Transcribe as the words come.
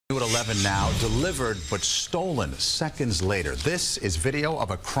At 11 now, delivered but stolen seconds later. This is video of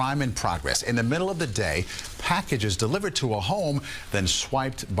a crime in progress. In the middle of the day, packages delivered to a home, then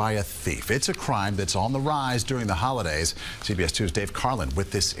swiped by a thief. It's a crime that's on the rise during the holidays. CBS 2's Dave Carlin with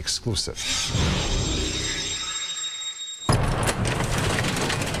this exclusive.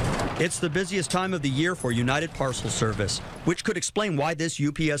 It's the busiest time of the year for United Parcel Service, which could explain why this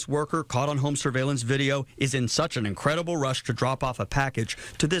UPS worker caught on home surveillance video is in such an incredible rush to drop off a package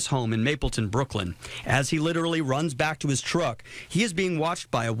to this home in Mapleton, Brooklyn. As he literally runs back to his truck, he is being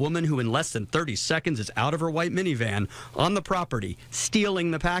watched by a woman who in less than 30 seconds is out of her white minivan on the property, stealing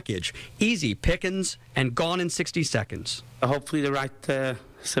the package. Easy pickings and gone in 60 seconds. Hopefully the right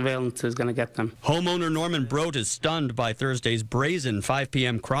surveillance is going to get them. Homeowner Norman Brodt is stunned by Thursday's brazen 5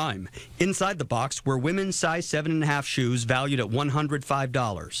 p.m. crime. Inside the box were women's size 7.5 shoes valued at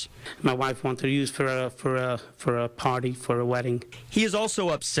 $105. My wife wanted to use for a party, for a wedding. He is also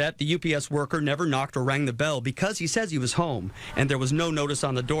upset the UPS worker never knocked or rang the bell because he says he was home, and there was no notice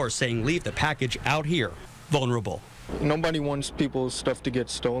on the door saying leave the package out here. Vulnerable. Nobody wants people's stuff to get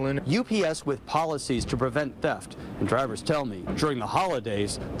stolen. UPS with policies to prevent theft, and drivers tell me during the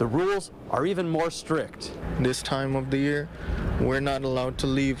holidays the rules are even more strict. This time of the year, we're not allowed to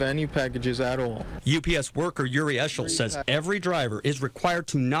leave any packages at all. UPS worker Yuri Eschel says every driver is required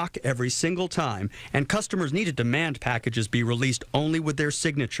to knock every single time, and customers need to demand packages be released only with their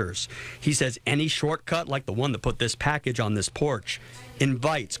signatures. He says any shortcut like the one that put this package on this porch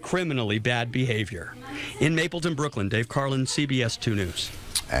invites criminally bad behavior. In Mapleton, Brooklyn, Dave Carlin, CBS 2 News.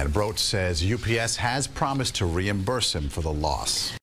 And Brodt says UPS has promised to reimburse him for the loss.